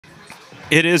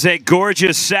It is a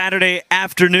gorgeous Saturday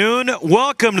afternoon.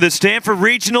 Welcome to the Stanford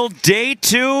Regional Day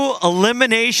 2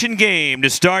 elimination game to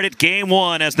start at Game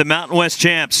 1 as the Mountain West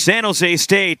champs. San Jose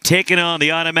State taking on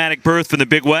the automatic berth from the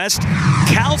Big West.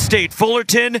 Cal State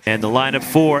Fullerton and the lineup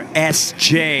for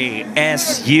SJSU.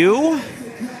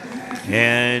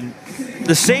 And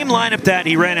the same lineup that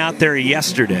he ran out there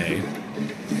yesterday.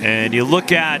 And you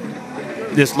look at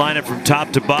this lineup from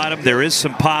top to bottom, there is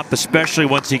some pop, especially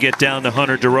once you get down to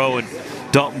Hunter Durow and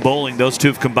Dalton Bowling. Those two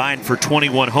have combined for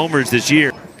 21 homers this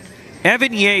year.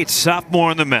 Evan Yates, sophomore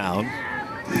on the mound.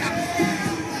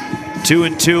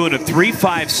 2-2 and a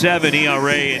 3.57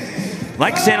 ERA. And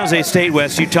like San Jose State,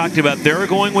 West, you talked about, they're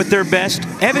going with their best.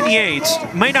 Evan Yates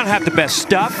might not have the best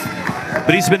stuff,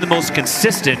 but he's been the most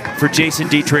consistent for Jason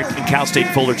Dietrich and Cal State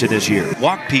Fullerton this year.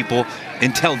 Walk people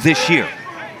until this year.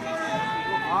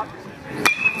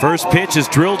 First pitch is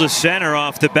drilled to center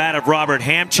off the bat of Robert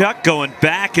Hamchuk. Going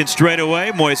back and straight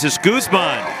away, Moises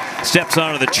Guzman steps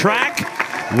onto the track.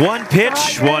 One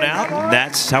pitch, one out, and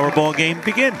that's how our ball game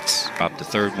begins. Up the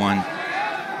third one.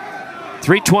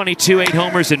 322, 8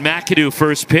 homers in McAdoo.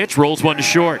 First pitch, rolls one to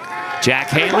short. Jack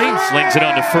Haley slings it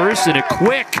onto first in a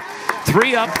quick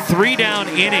 3-up, 3-down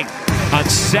inning on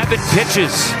 7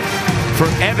 pitches for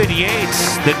Evan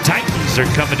Yates. The Titans are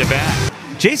coming to bat.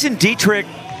 Jason Dietrich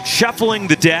shuffling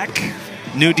the deck.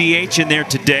 New DH in there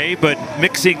today, but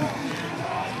mixing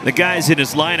the guys in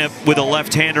his lineup with a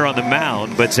left-hander on the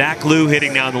mound. But Zach Liu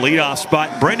hitting down the leadoff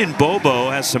spot. Brendan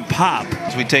Bobo has some pop.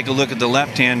 As we take a look at the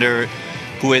left-hander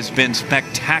who has been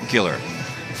spectacular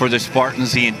for the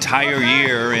Spartans the entire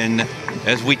year, and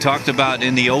as we talked about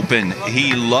in the open,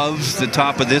 he loves the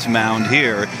top of this mound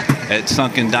here at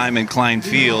Sunken Diamond Klein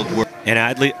Field. And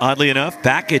oddly enough,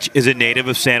 Bakich is a native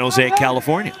of San Jose,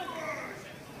 California.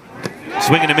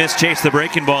 Swing and a miss, chase the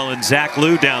breaking ball, and Zach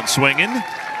Liu down swinging.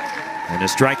 And a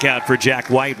strikeout for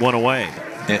Jack White, one away.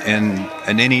 And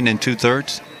an inning and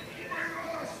 2/3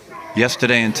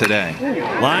 yesterday and today.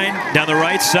 Line down the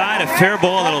right side, a fair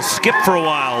ball that'll skip for a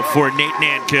while for Nate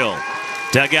Nankill.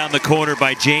 Dug out in the corner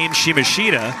by James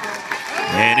Shimashita.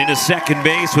 And into second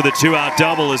base with a 2-out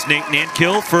double is Nate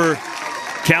Nankill for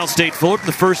Cal State Fullerton,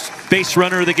 the first base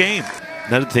runner of the game.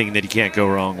 Another thing that you can't go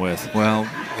wrong with. Well,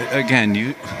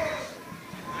 again,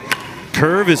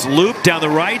 Curve is looped down the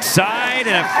right side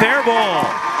and a fair ball.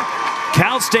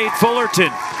 Cal State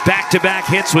Fullerton back-to-back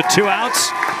hits with 2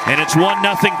 outs, and it's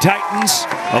 1-0 Titans.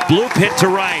 A bloop hit to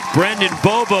right. Brendan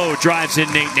Bobo drives in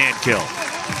Nate Nankill.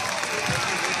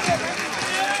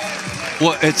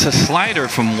 Well, it's a slider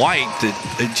from White that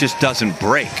it just doesn't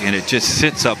break, and it just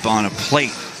sits up on a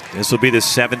plate. This will be the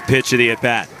 7th pitch of the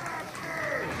at-bat.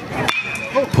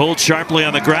 Pulled sharply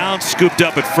on the ground, scooped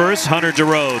up at first. Hunter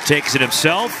Durow takes it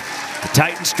himself. The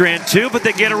Titans strand 2, but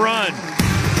they get a run.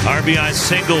 RBI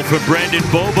single for Brendan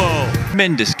Bobo.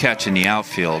 Tremendous catch in the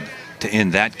outfield to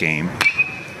end that game.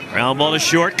 Ground ball to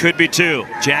short, could be 2.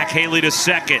 Jack Haley to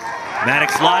second.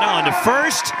 Maddox Lotta on to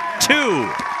first. 2.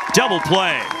 Double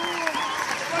play.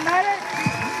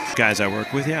 Guys I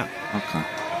work with, yeah. Okay.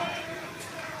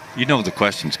 You know the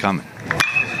question's coming.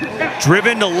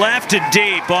 Driven to left and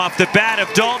deep off the bat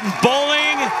of Dalton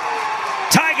Bowling.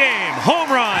 Tie game, home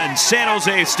run, San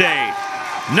Jose State.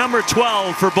 Number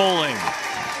 12 for Bowling.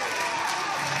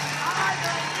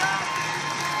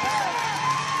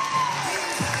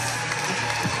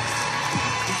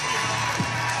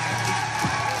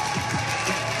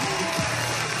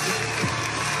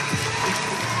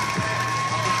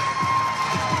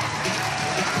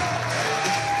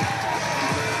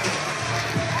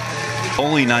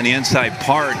 Bowling on the inside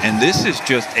part, and this is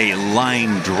just a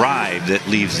line drive that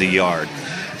leaves the yard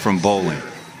from Bowling.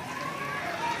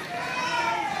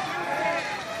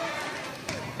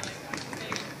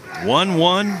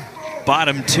 One,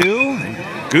 bottom 2.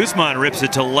 Guzman rips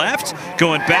it to left.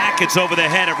 Going back, it's over the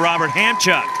head of Robert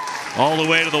Hamchuk. All the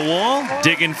way to the wall,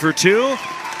 digging for 2,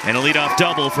 and a leadoff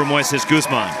double for Moises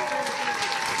Guzman.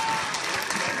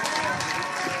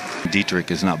 Dietrich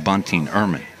is not bunting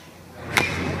Ehrman.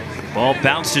 Ball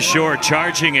bounced to short,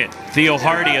 charging it. Theo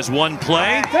Hardy has one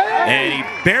play, and he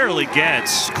barely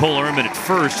gets Cole Ehrman at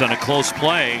first on a close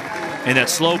play. And that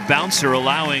slow bouncer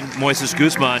allowing Moises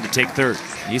Guzman to take third.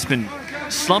 He's been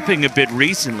slumping a bit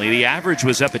recently. The average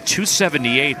was up at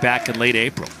 278 back in late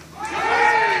April.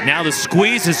 Now the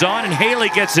squeeze is on, and Haley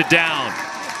gets it down.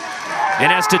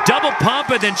 And has to double pump,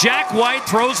 and then Jack White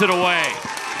throws it away.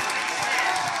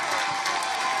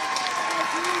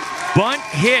 Bunt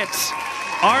hits.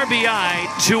 RBI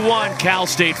 2-1 Cal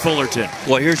State Fullerton.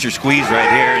 Well, here's your squeeze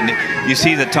right here, and you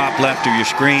see the top left of your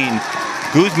screen.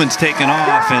 Guzman's taken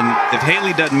off, and if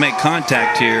Haley doesn't make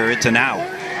contact here, it's an out.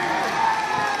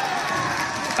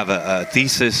 have a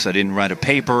thesis. I didn't write a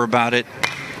paper about it.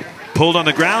 Pulled on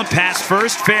the ground, pass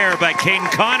first, fair by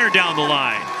Caden Connor down the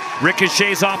line.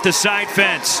 Ricochets off the side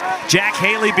fence. Jack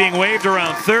Haley being waved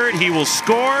around third. He will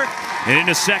score. And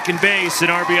into second base, an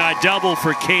RBI double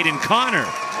for Caden Connor.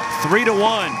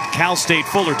 3-1, Cal State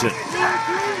Fullerton.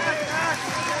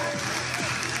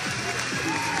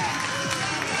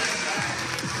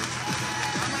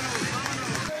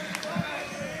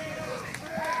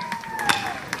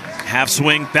 Half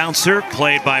swing bouncer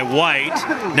played by White.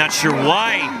 Not sure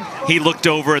why he looked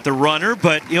over at the runner,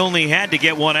 but he only had to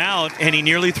get one out, and he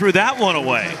nearly threw that one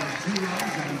away.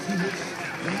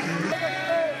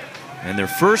 And their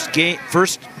first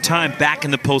time back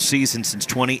in the postseason since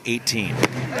 2018.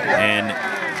 And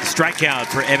strikeout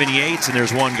for Evan Yates, and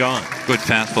there's one gone. Good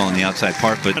fastball in the outside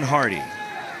part, but Hardy.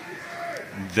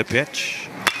 The pitch.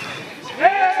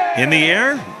 In the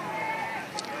air.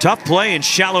 Tough play in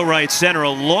shallow right center, a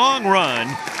long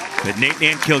run, but Nate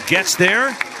Nankill gets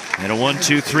there, and a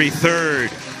 1-2-3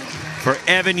 third for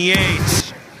Evan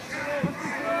Yates.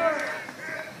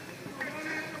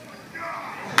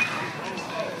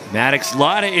 Maddox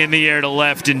Lotta in the air to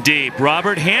left and deep.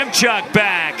 Robert Hamchuk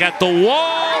back at the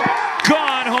wall,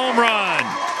 gone, home run.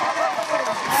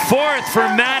 Fourth for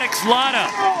Maddox Lotta.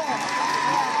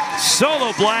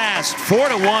 Solo blast,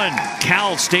 4-1,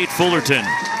 Cal State Fullerton.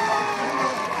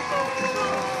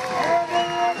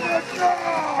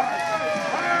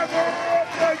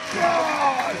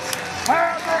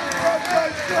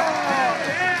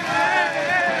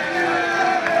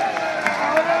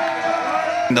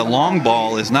 The long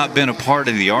ball has not been a part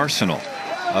of the arsenal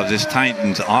of this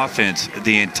Titans offense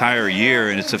the entire year,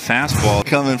 and it's a fastball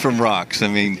coming from Rocks. I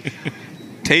mean,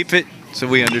 tape it so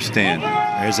we understand.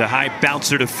 There's a high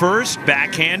bouncer to first,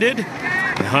 backhanded.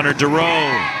 And Hunter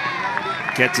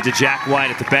Durow gets it to Jack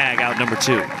White at the bag, out number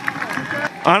 2.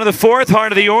 On to the fourth,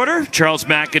 heart of the order. Charles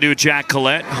McAdoo, Jack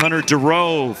Collette, Hunter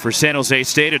Durow for San Jose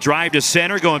State. A drive to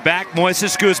center, going back.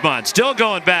 Moises Guzman still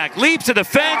going back. Leaps to the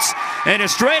fence, and a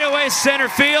straightaway center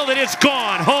field. It is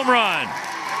gone. Home run.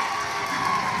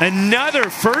 Another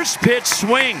first pitch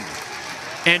swing.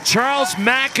 And Charles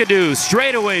McAdoo,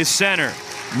 straightaway center.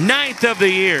 9th of the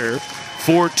year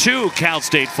for 2 Cal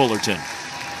State Fullerton.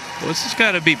 Well, this has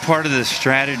got to be part of the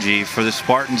strategy for the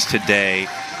Spartans today,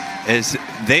 as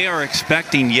they are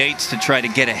expecting Yates to try to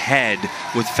get ahead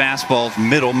with fastballs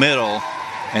middle,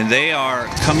 and they are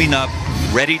coming up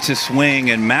ready to swing.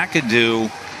 And McAdoo,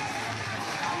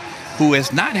 who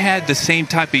has not had the same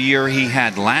type of year he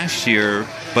had last year,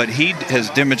 but he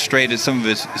has demonstrated some of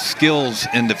his skills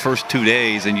in the first 2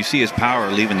 days, and you see his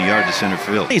power leaving the yard to center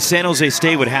field. San Jose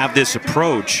State would have this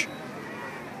approach.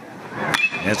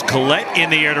 As Collette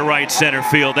in the air to right center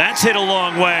field. That's hit a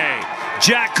long way.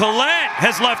 Jack Collette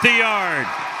has left the yard.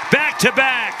 Back to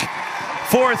back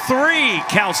for 3,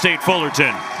 Cal State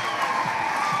Fullerton.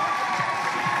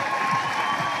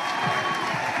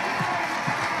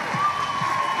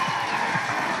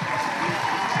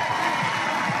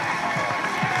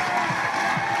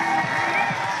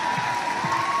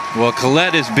 Well,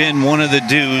 Collette has been one of the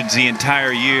dudes the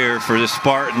entire year for the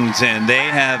Spartans, and they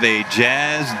have a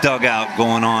Jazz dugout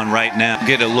going on right now.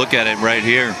 Get a look at it right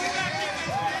here.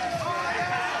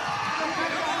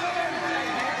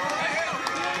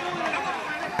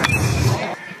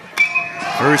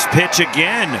 First pitch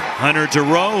again. Hunter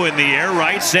Durow in the air,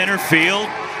 right center field.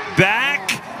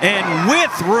 Back and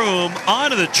with room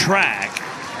onto the track.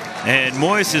 And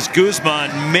Moises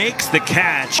Guzman makes the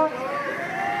catch.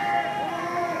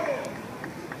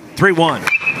 3-1.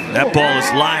 That ball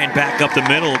is lined back up the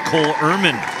middle. Cole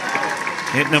Ehrman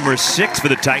hit number 6 for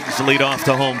the Titans to lead off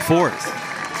to home 4th.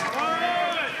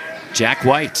 Jack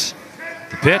White,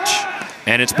 the pitch,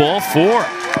 and it's ball 4.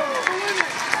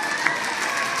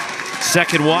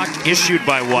 Second walk issued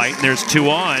by White, and there's 2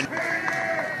 on.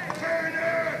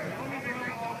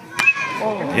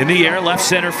 In the air, left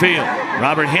center field.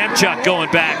 Robert Hamchuk going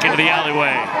back into the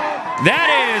alleyway. That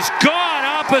is gone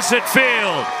opposite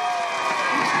field.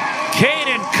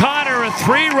 Caden Connor, a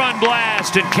 3-run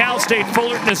blast, and Cal State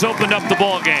Fullerton has opened up the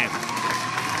ball game.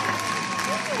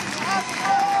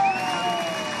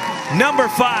 Number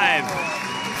 5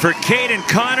 for Caden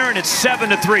Connor, and it's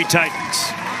 7-3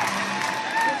 Titans.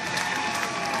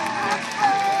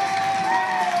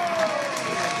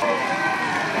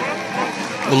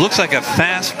 It looks like a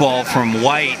fastball from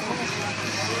White,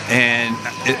 and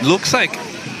it looks like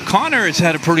Connor has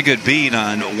had a pretty good beat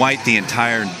on White the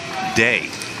entire day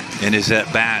in his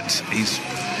at-bats. He's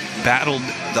battled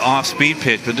the off-speed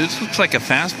pitch, but this looks like a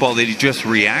fastball that he just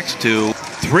reacts to.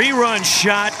 3-run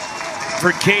shot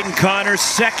for Caden Connor,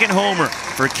 second homer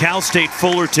for Cal State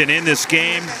Fullerton in this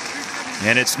game.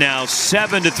 And it's now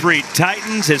 7-3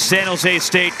 Titans as San Jose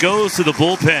State goes to the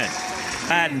bullpen.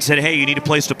 And said, hey, you need a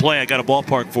place to play. I got a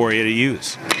ballpark for you to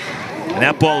use. And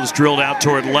that ball is drilled out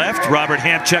toward left. Robert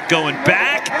Hamchuk going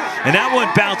back. And that one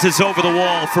bounces over the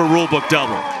wall for a rulebook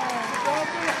double.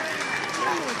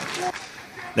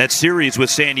 That series with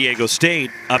San Diego State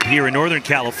up here in Northern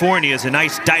California is a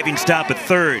nice diving stop at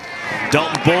third.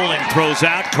 Dalton Bowling throws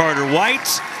out Carter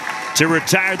White to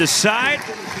retire the side.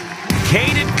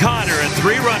 Caden Connor, a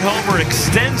 3-run homer,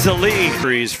 extends the lead.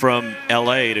 Series from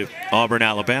LA to Auburn,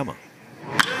 Alabama.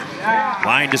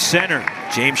 Line to center.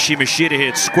 James Shimashita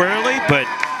hits squarely, but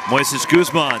Moises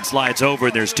Guzman slides over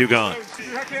and there's 2 gone.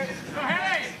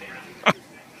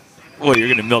 Boy, you're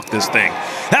going to milk this thing.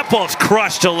 That ball's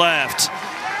crushed to left.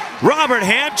 Robert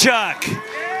Hamchuk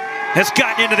has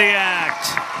gotten into the act.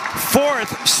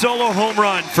 4th solo home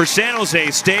run for San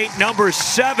Jose State. Number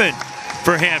 7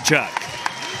 for Hamchuk.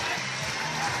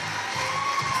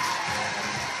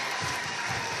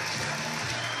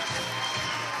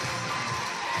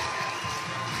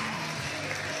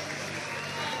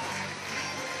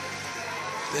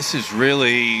 This is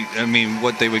really, I mean,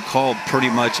 what they would call pretty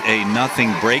much a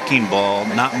nothing breaking ball.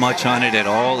 Not much on it at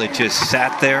all. It just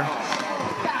sat there.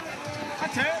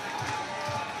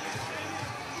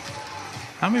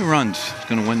 How many runs is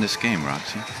going to win this game,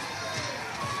 Roxy?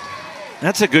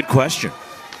 That's a good question.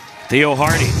 Theo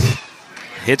Hardy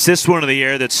hits this one in the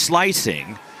air that's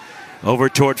slicing over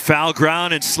toward foul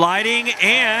ground and sliding.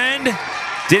 And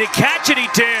did it catch it? He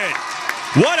did.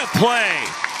 What a play.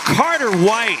 Carter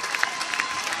White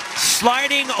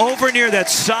sliding over near that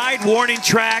side warning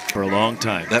track for a long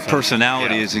time. That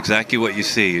personality is exactly what you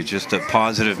see. He's just a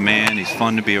positive man. He's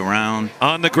fun to be around.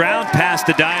 On the ground, past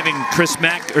the diving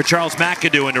Charles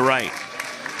McAdoo into right.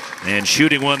 And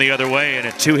shooting one the other way in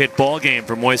a 2-hit ball game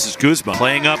for Moises Guzman.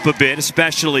 Playing up a bit,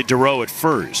 especially DeRoe at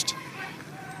first.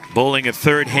 Bowling at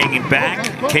third, hanging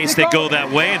back in case they go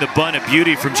that way. And the bunt of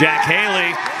beauty from Jack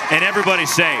Haley, and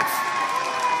everybody's safe.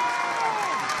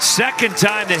 Second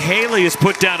time that Haley has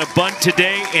put down a bunt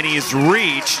today, and he has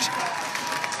reached.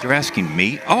 You're asking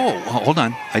me? Oh, hold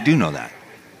on. I do know that.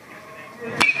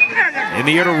 In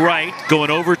the air to right,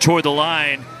 going over toward the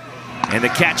line. And the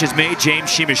catch is made. James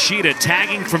Shimashita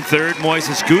tagging from third.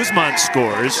 Moises Guzman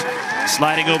scores.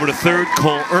 Sliding over to third,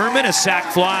 Cole Ehrman. A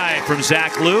sac fly from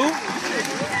Zach Liu.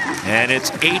 And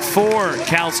it's 8-4,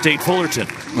 Cal State Fullerton.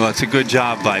 Well, it's a good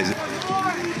job by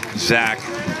Zach.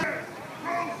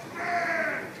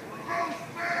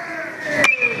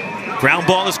 Ground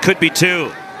ball, this could be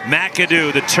 2.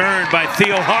 McAdoo, the turn by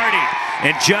Theo Hardy.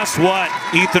 And just what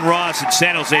Ethan Ross and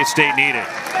San Jose State needed.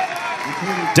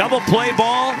 Double play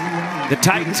ball. The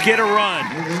Titans get a run.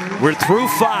 We're through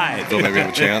 5. They'll maybe have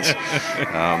a chance.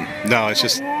 No, it's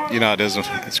just, you know,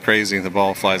 it's crazy. The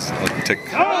ball flies a tick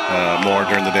more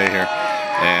during the day here.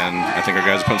 And I think our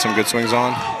guys are putting some good swings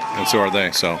on, and so are they.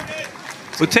 So,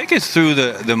 well, take us through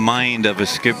the mind of a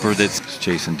skipper that's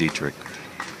Jason Dietrich.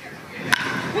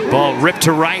 Ball ripped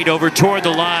to right over toward the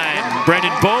line.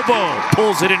 Brendan Bobo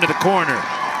pulls it into the corner.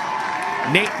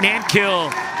 Nate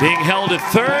Nankill being held at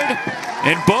third,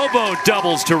 and Bobo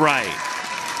doubles to right.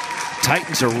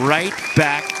 Titans are right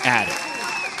back at it.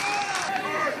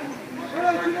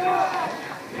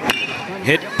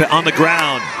 Hit on the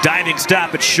ground, diving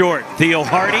stop at short. Theo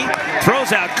Hardy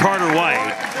throws out Carter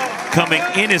White. Coming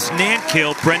in is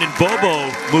Nankill. Brendan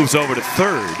Bobo moves over to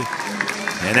third.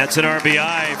 And that's an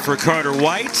RBI for Carter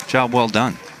White. Job well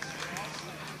done.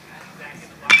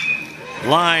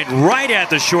 Line right at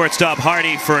the shortstop.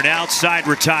 Hardy for an outside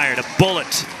retired, a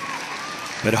bullet.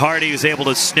 But Hardy was able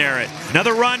to snare it.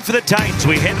 Another run for the Titans.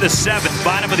 We hit the 7th,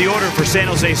 bottom of the order for San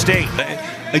Jose State.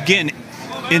 Again,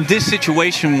 in this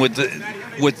situation with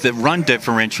the run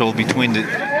differential between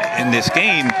in this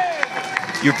game,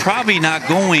 you're probably not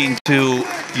going to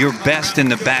your best in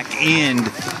the back end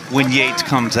when Yates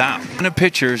comes out. The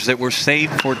pitchers that were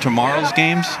saved for tomorrow's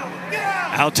games.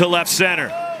 Out to left center.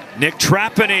 Nick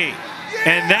Trapani.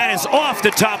 And that is off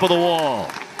the top of the wall.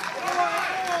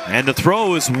 And the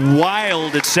throw is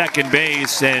wild at second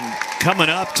base, and coming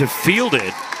up to field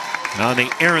it on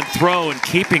the errant throw and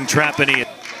keeping Trapani.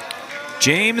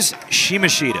 James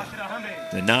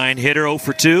Shimashita, the 9-hitter, 0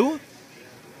 for 2.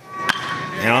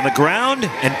 And on the ground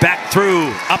and back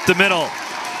through, up the middle.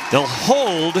 They'll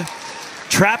hold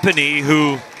Trapani,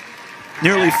 who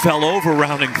nearly fell over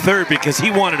rounding third because he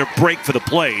wanted a break for the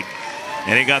plate.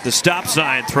 And he got the stop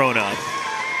sign thrown up.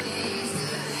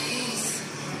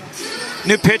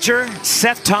 New pitcher,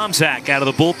 Seth Tomczak out of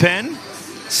the bullpen.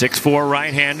 6'4"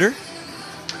 right-hander.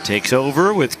 Takes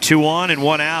over with 2 on and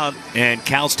 1 out. And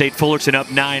Cal State Fullerton up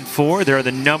 9-4. There are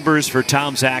the numbers for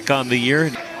Tomczak on the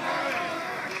year.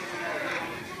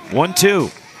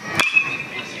 1-2.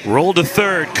 Roll to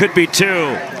third, could be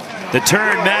two. The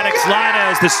turn, Maddox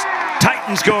Lana as the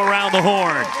Titans go around the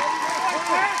horn.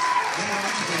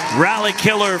 Rally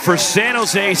killer for San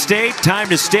Jose State. Time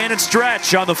to stand and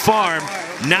stretch on the farm.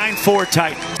 9-4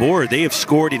 Titans. Boy, they have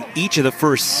scored in each of the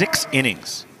first 6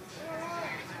 innings.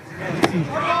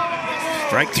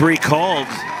 Strike 3 called.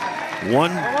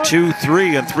 1, 2,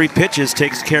 3 on 3 pitches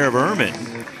takes care of Ehrman.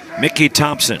 Mickey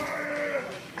Thompson.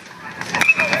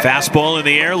 Fastball in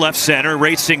the air, left center,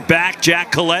 racing back.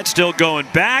 Jack Collette still going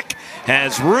back.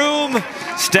 Has room,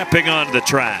 stepping onto the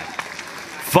track.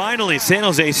 Finally, San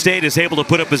Jose State is able to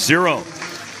put up a 0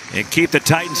 and keep the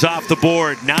Titans off the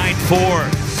board.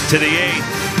 9-4 to the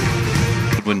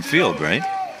 8th. Goodwin Field, right?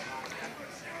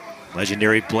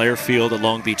 Legendary Blair Field at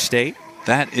Long Beach State.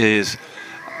 That is...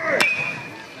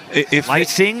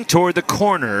 Slicing toward the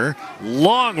corner,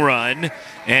 long run,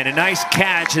 and a nice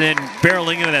catch, and then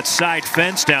barreling into that side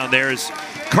fence down there as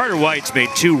Carter White's made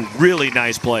 2 really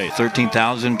nice plays.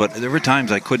 13,000, but there were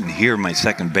times I couldn't hear my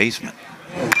second baseman.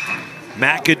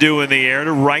 McAdoo in the air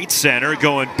to right center,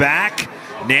 going back.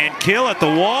 Nankill at the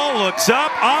wall, looks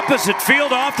up, opposite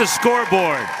field off the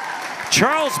scoreboard.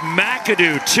 Charles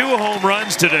McAdoo, 2 home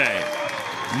runs today.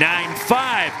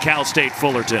 9-5 Cal State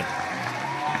Fullerton.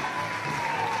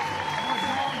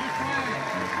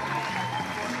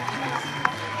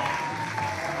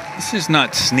 This is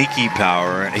not sneaky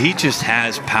power. He just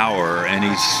has power, and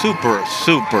he's super,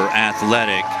 super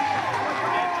athletic.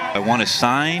 I want to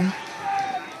sign,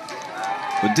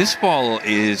 but this ball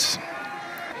is...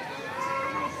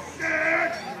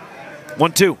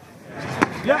 1-2.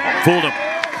 Fooled him.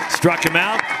 Struck him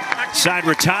out. Side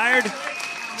retired.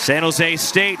 San Jose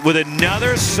State with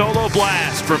another solo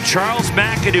blast from Charles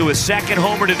McAdoo, his 2nd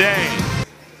homer today.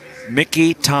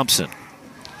 Mickey Thompson.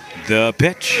 The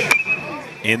pitch.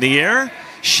 In the air,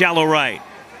 shallow right.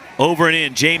 Over and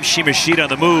in, James Shimashita on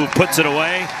the move, puts it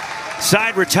away.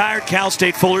 Side retired, Cal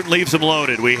State Fullerton leaves him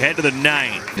loaded. We head to the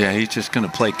 9th. Yeah, he's just going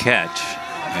to play catch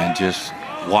and just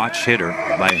watch hitter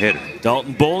by hitter.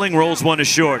 Dalton Bowling rolls one to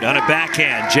short on a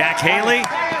backhand. Jack Haley,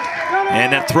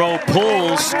 and that throw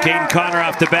pulls Caden Connor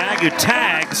off the bag, who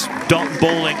tags Dalton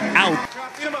Bowling out.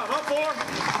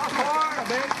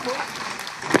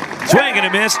 Swing and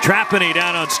a miss, Trapani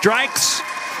down on strikes.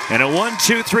 And a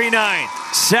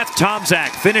 1-2-3-9. Seth Tomczak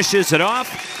finishes it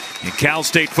off. And Cal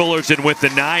State Fullerton with the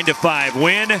 9-5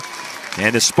 win.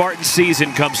 And the Spartan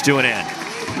season comes to an end.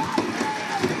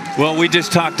 Well, we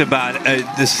just talked about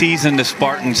the season the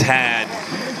Spartans had.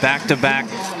 Back-to-back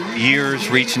years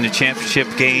reaching the championship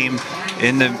game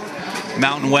in the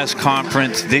Mountain West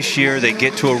Conference. This year they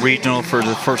get to a regional for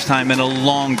the first time in a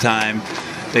long time.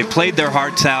 They played their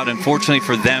hearts out. Unfortunately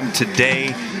for them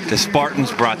today, the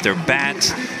Spartans brought their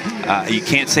bats. You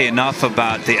can't say enough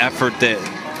about the effort that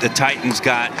the Titans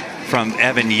got from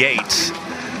Evan Yates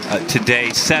today.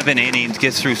 7 innings,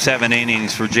 gets through 7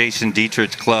 innings for Jason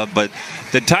Dietrich's club. But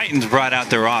the Titans brought out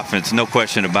their offense, no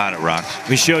question about it, Rox.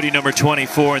 We showed you number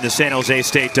 24 in the San Jose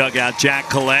State dugout. Jack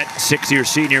Collette, 6-year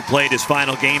senior, played his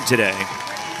final game today.